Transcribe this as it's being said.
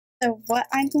So what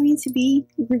I'm going to be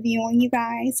reviewing, you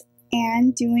guys,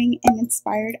 and doing an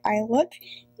inspired eye look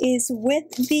is with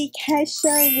the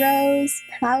Kesha Rose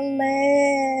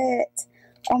palette.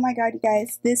 Oh my god, you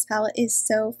guys, this palette is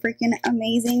so freaking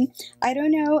amazing. I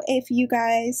don't know if you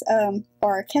guys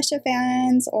are Kesha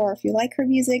fans or if you like her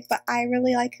music, but I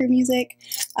really like her music.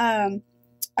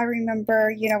 I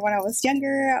remember, you know, when I was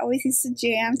younger, I always used to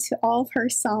jam to all of her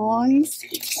songs.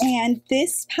 And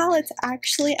this palette's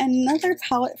actually another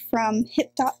palette from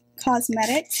Hipdot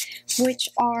Cosmetics, which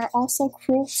are also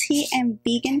cruelty and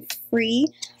vegan free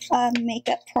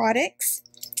makeup products.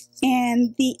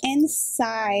 And the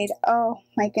inside, oh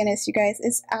my goodness, you guys,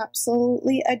 is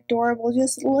absolutely adorable.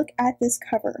 Just look at this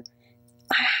cover.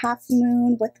 A half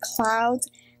moon with clouds,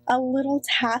 a little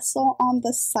tassel on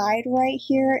the side right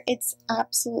here. It's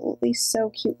absolutely so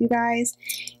cute, you guys.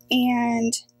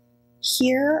 And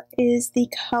here is the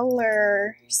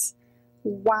colors.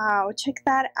 Wow, check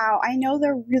that out. I know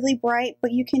they're really bright,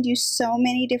 but you can do so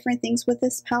many different things with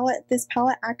this palette. This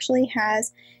palette actually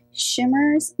has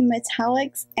shimmers,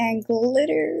 metallics, and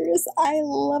glitters. I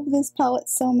love this palette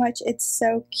so much. It's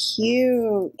so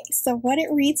cute. So what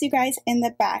it reads, you guys, in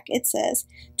the back, it says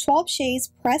 12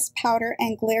 shades pressed powder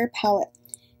and glitter palette.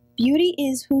 Beauty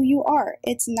is who you are.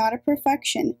 It's not a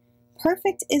perfection.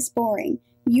 Perfect is boring.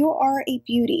 You are a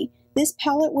beauty. This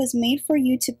palette was made for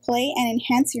you to play and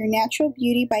enhance your natural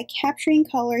beauty by capturing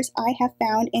colors I have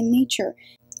found in nature,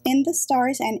 in the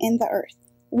stars, and in the earth.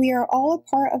 We are all a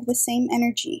part of the same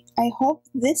energy. I hope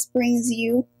this brings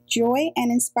you joy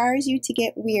and inspires you to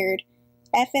get weird.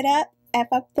 F it up, F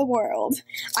up the world.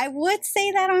 I would say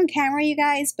that on camera, you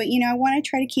guys, but you know, I want to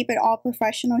try to keep it all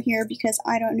professional here because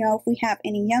I don't know if we have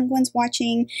any young ones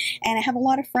watching, and I have a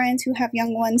lot of friends who have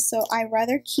young ones, so I'd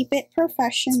rather keep it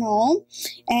professional.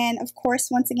 And of course,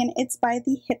 once again, it's by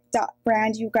the Hipdot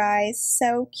brand, you guys.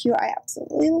 So cute. I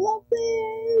absolutely love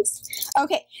this.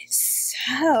 Okay,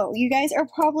 so you guys are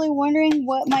probably wondering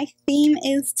what my theme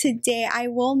is today. I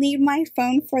will need my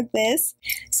phone for this.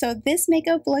 So this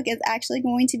makeup look is actually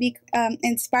going to be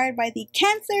inspired by the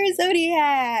Cancer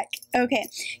Zodiac. Okay,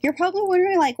 you're probably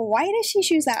wondering, like, why does she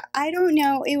choose that? I don't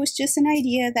know. It was just an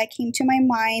idea that came to my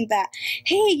mind that,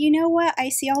 hey, you know what? I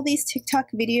see all these TikTok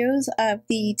videos of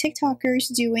the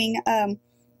TikTokers doing,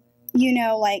 you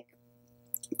know, like,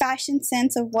 fashion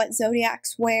sense of what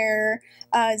zodiacs wear,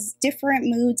 different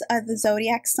moods of the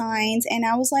zodiac signs, and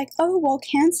I was like, oh well,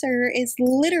 Cancer is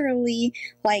literally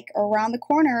like around the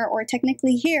corner, or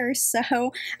technically here,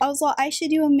 so I was like, I should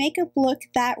do a makeup look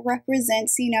that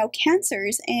represents, you know,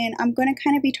 Cancers. And I'm going to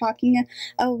kind of be talking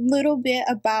a little bit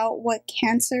about what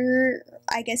Cancer,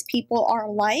 I guess, people are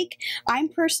like. I'm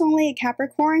personally a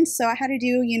Capricorn, so I had to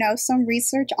do, you know, some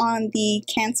research on the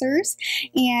Cancers.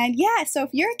 And yeah, so if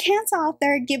you're a Cancer out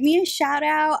there, give me a shout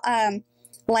out,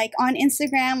 like on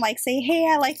Instagram, like say, hey,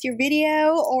 I liked your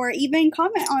video, or even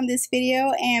comment on this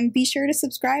video, and be sure to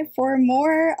subscribe for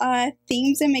more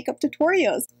themes and makeup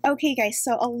tutorials. Okay guys,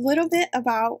 so a little bit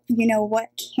about, you know, what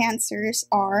Cancers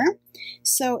are.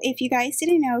 So if you guys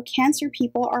didn't know, Cancer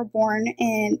people are born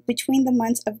in between the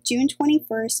months of June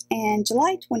 21st and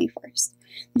July 21st.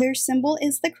 Their symbol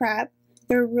is the crab.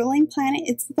 Their ruling planet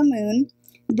is the moon.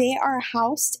 They are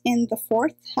housed in the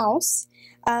 4th house.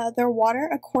 Their water,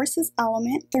 of course, is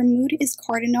element. Their mood is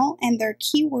cardinal, and their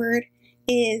keyword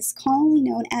is commonly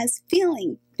known as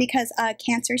feeling, because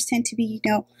Cancers tend to be, you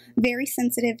know, very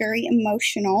sensitive, very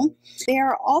emotional. They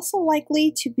are also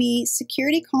likely to be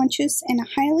security conscious and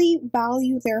highly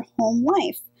value their home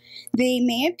life. They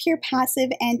may appear passive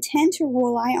and tend to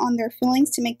rely on their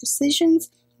feelings to make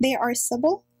decisions. They are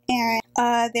civil, and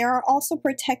they are also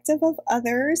protective of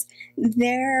others.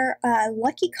 Their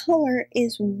lucky color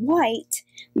is white,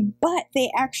 but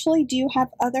they actually do have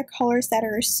other colors that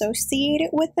are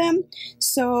associated with them.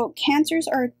 So Cancers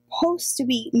are supposed to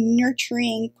be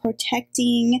nurturing,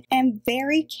 protecting, and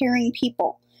very caring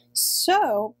people.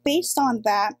 So based on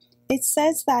that, it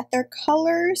says that their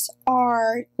colors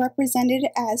are represented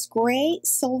as gray,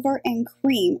 silver, and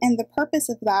cream. And the purpose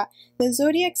of that, the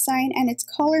zodiac sign and its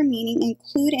color meaning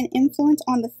include an influence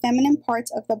on the feminine parts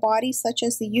of the body, such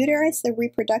as the uterus, the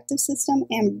reproductive system,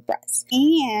 and breasts.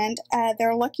 And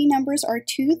their lucky numbers are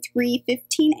 2, 3,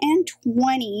 15, and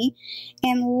 20.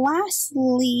 And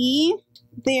lastly,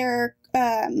 their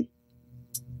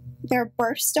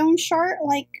birthstone chart,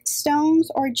 like stones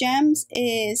or gems,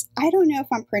 is, I don't know if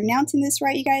I'm pronouncing this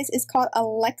right, you guys, is called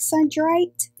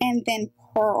Alexandrite and then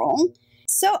Pearl.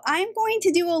 So I'm going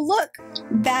to do a look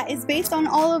that is based on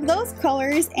all of those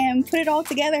colors and put it all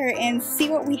together and see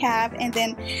what we have, and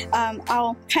then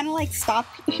I'll kind of like stop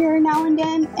here now and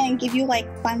then and give you like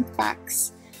fun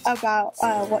facts about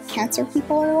what Cancer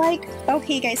people are like.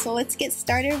 Okay guys, so let's get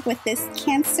started with this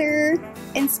Cancer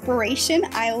inspiration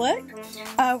eye look.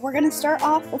 We're gonna start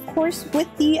off, of course, with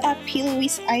the P.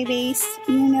 Louise eye base.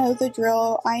 You know the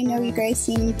drill. I know you guys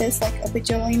seen this like a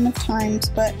bajillion of times,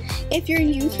 but if you're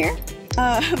new here,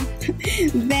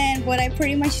 then what I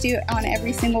pretty much do on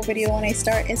every single video when I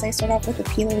start is I start off with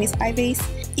a P. Louise eye base,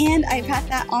 and I pat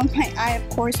that on my eye, of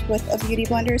course, with a beauty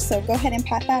blender, so go ahead and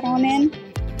pat that on in.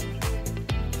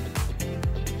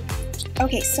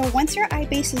 Okay, so once your eye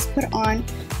base is put on,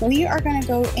 we are going to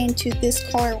go into this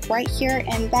color right here,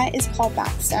 and that is called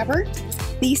Backstabber.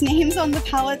 These names on the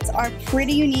palettes are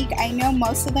pretty unique. I know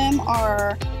most of them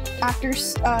are after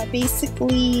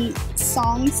basically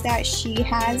songs that she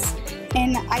has,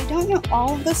 and I don't know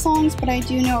all of the songs, but I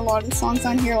do know a lot of the songs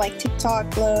on here, like TikTok,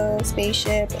 Glow,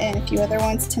 Spaceship, and a few other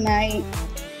ones tonight.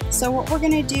 So what we're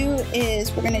going to do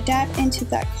is we're going to dab into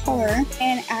that color,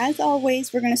 and as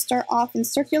always we're going to start off in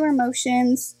circular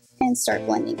motions and start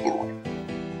blending out.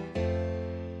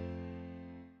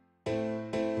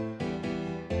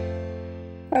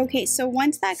 Okay, so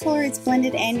once that color is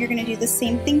blended in, you're going to do the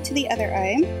same thing to the other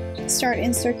eye. Start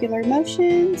in circular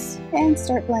motions and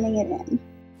start blending it in.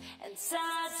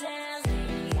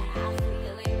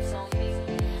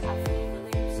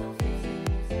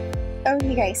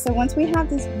 Okay guys, so once we have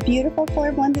this beautiful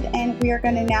color blended in, we are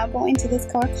going to now go into this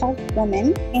color called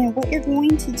Woman. And what you're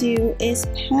going to do is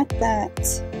pat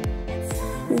that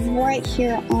right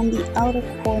here on the outer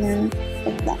corner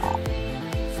of the eye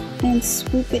and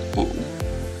swoop it in.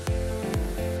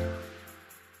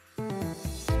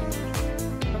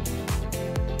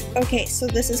 Okay, so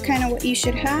this is kind of what you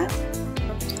should have.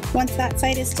 Once that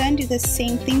side is done, do the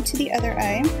same thing to the other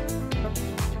eye.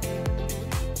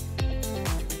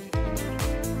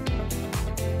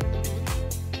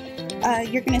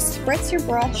 You're going to spritz your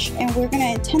brush, and we're going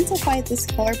to intensify this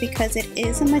color because it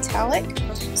is a metallic.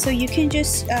 So you can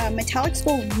just, metallics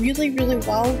go really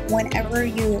well whenever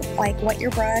you like wet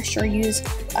your brush or use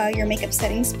your makeup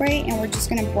setting spray, and we're just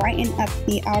going to brighten up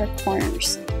the outer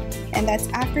corners. And that's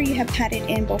after you have patted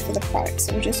in both of the products.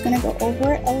 So we're just going to go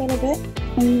over it a little bit,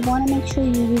 and you want to make sure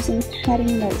you're using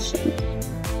patting motion.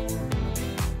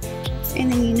 And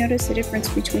then you notice the difference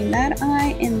between that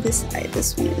eye and this eye.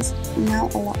 This one is now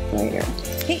a lot brighter.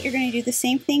 Okay, you're going to do the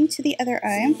same thing to the other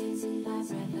eye.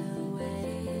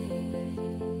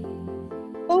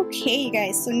 Okay, you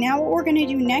guys, so now what we're going to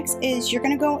do next is you're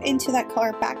going to go into that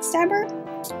color Backstabber,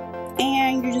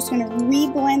 and you're just going to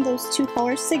re-blend those two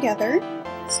colors together.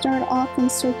 Start off in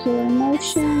circular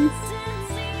motion.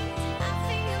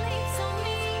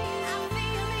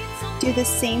 Do the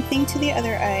same thing to the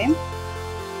other eye.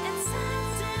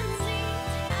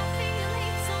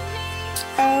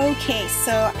 Okay,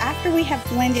 so after we have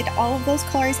blended all of those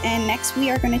colors in, next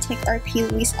we are going to take our P.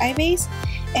 Louise eye base,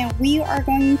 and we are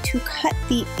going to cut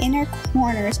the inner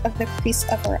corners of the crease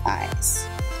of our eyes.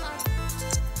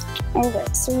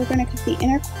 Alright, so we're going to cut the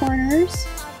inner corners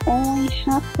only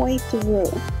halfway through.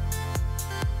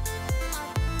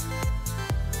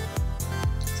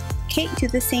 Okay, do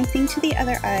the same thing to the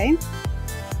other eye.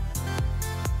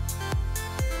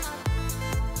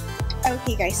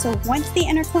 Okay guys, so once the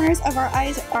inner corners of our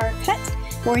eyes are cut,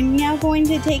 we're now going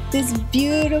to take this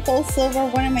beautiful silver,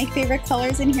 one of my favorite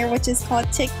colors in here, which is called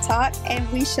TikTok,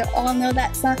 and we should all know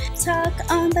that song. Talk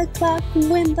on the clock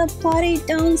when the party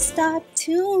don't stop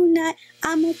tonight.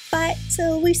 I'ma fight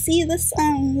till we see the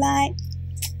sunlight.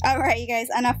 Alright you guys,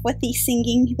 enough with the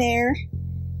singing there.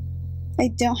 I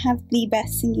don't have the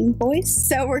best singing voice,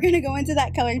 so we're going to go into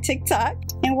that color TikTok,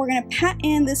 and we're going to pat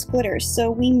in this glitter, so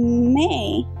we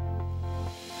may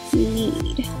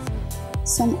need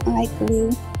some eye glue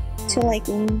to like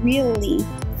really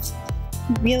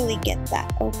get that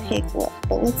opaque look.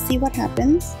 But let's see what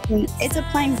happens. It's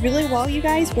applying really well, you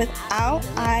guys, without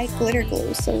eye glitter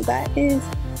glue, so that is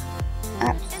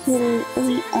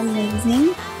absolutely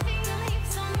amazing.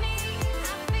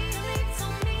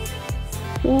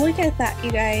 Look at that,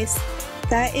 you guys.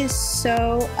 That is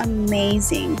so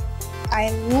amazing. I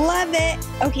love it.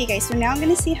 Okay guys, so now I'm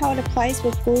going to see how it applies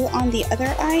with glue on the other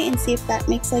eye and see if that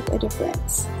makes like a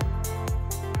difference.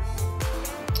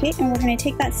 Okay, and we're going to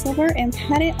take that silver and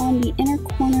pat it on the inner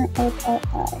corner of our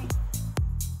eye.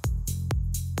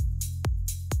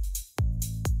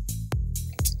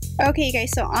 Okay you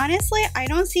guys, so honestly I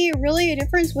don't see really a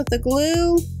difference with the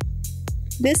glue.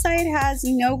 This side has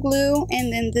no glue, and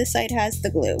then this side has the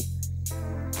glue.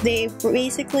 They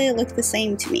basically look the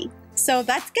same to me. So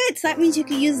that's good. So that means you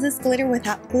can use this glitter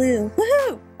without glue.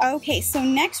 Woohoo! Okay, so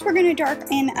next we're going to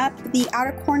darken up the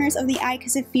outer corners of the eye,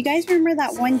 because if you guys remember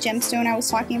that one gemstone I was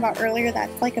talking about earlier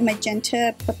that's like a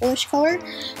magenta purplish color,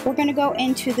 we're going to go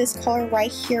into this color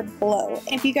right here below.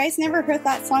 If you guys never heard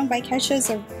that song by Kesha, it's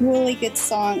a really good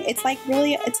song. It's like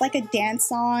a dance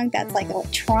song that's like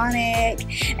electronic,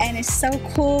 and it's so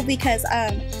cool because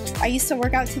I used to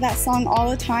work out to that song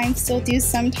all the time, still do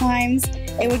sometimes.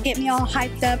 It would get me all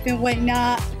hyped up and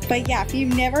whatnot. But yeah, if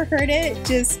you've never heard it,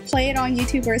 just play it on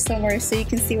YouTube or somewhere so you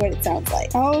can see what it sounds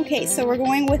like. Okay, so we're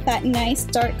going with that nice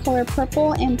dark color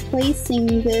purple and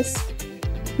placing this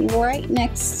right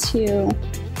next to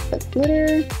the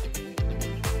glitter.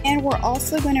 And we're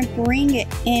also going to bring it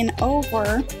in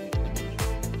over,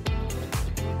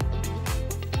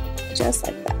 just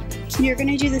like that. You're going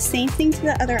to do the same thing to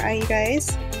the other eye, you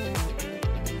guys.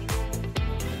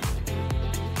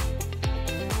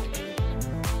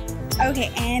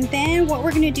 Okay, and then what we're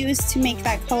going to do is to make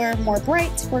that color more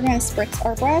bright, we're going to spritz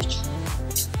our brush,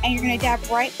 and you're going to dab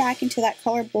right back into that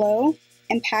color below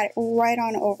and pat it right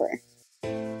on over.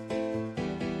 You're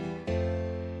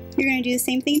going to do the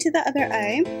same thing to the other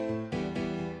eye.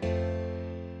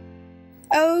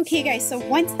 Okay guys, so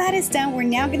once that is done, we're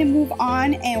now going to move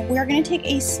on, and we're going to take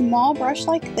a small brush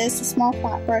like this, a small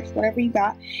flat brush, whatever you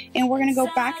got, and we're going to go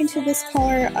back into this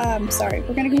color,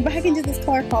 we're going to go back into this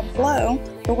color called Blow,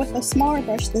 but with a smaller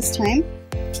brush this time.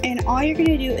 And all you're going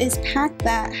to do is pat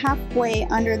that halfway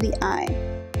under the eye.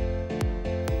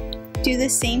 Do the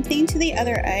same thing to the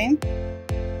other eye.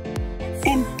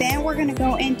 And then we're going to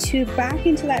go back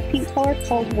into that pink color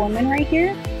called Woman right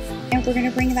here. And we're going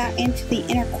to bring that into the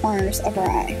inner corners of our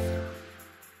eye.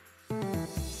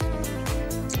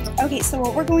 Okay, so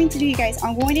what we're going to do, you guys,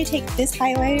 I'm going to take this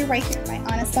highlighter right here by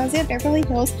Anastasia Beverly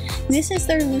Hills. This is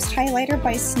their loose highlighter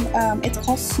by, it's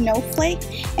called Snowflake.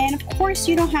 And of course,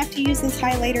 you don't have to use this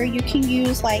highlighter. You can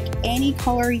use like any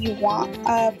color you want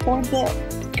for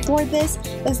this,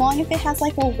 as long as it has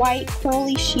like a white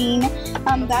pearly sheen.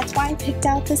 That's why I picked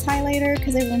out this highlighter,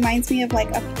 because it reminds me of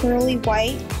like a pearly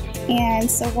white. And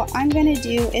so what I'm going to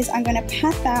do is I'm going to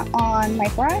pat that on my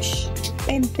brush,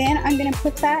 and then I'm going to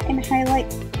put that and highlight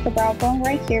the brow bone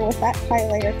right here with that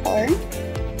highlighter color.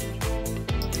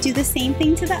 Do the same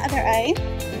thing to the other eye,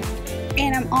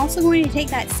 and I'm also going to take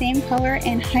that same color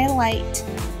and highlight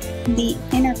the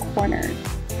inner corner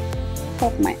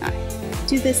of my eye.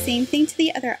 Do the same thing to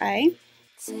the other eye.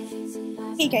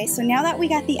 Okay guys, so now that we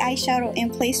got the eyeshadow in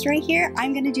place right here,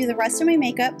 I'm going to do the rest of my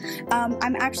makeup.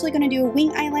 I'm actually going to do a wing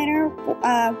eyeliner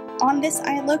on this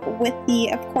eye look with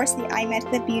of course, the I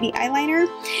Method Beauty eyeliner.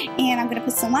 And I'm going to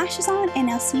put some lashes on,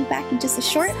 and I'll see you back in just a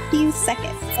short few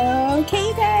seconds.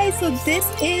 Okay guys, so this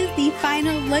is the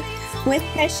final look with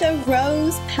Kesha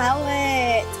Rose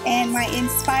palette and my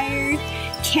inspired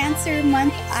Cancer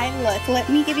month eye look. Let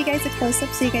me give you guys a close-up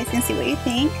so you guys can see what you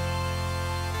think.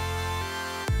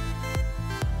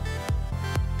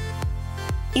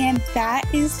 And that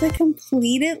is the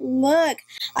completed look.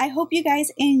 I hope you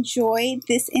guys enjoyed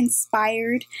this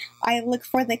inspired eye look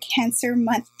for the Cancer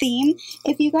month theme.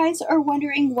 If you guys are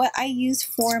wondering what I used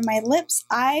for my lips,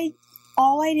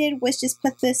 all I did was just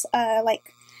put this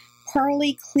like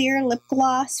pearly clear lip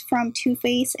gloss from Too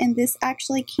Faced, and this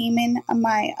actually came in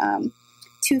my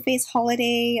Too Faced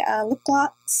holiday lip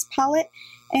gloss palette.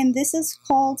 And this is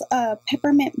called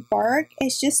Peppermint Bark.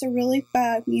 It's just a really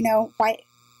white.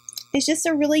 It's just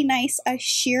a really nice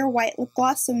sheer white lip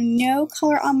gloss, so no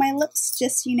color on my lips,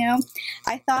 just,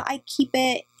 I thought I'd keep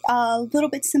it a little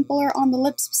bit simpler on the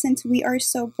lips since we are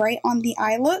so bright on the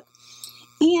eye look.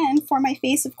 And for my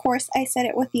face, of course, I set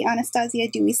it with the Anastasia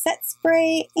Dewy Set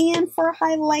Spray. And for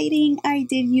highlighting, I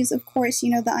did use, of course,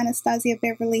 the Anastasia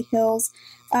Beverly Hills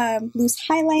loose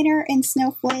highlighter in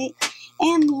Snowflake.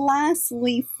 And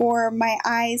lastly, for my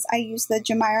eyes, I use the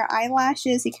Jamira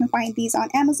eyelashes. You can find these on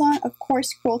Amazon, of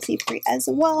course, cruelty-free as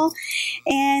well.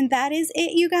 And that is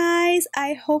it, you guys.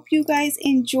 I hope you guys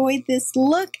enjoyed this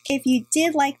look. If you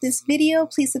did like this video,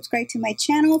 please subscribe to my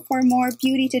channel for more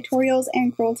beauty tutorials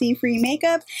and cruelty-free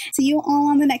makeup. See you all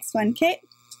on the next one, okay?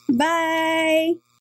 Bye!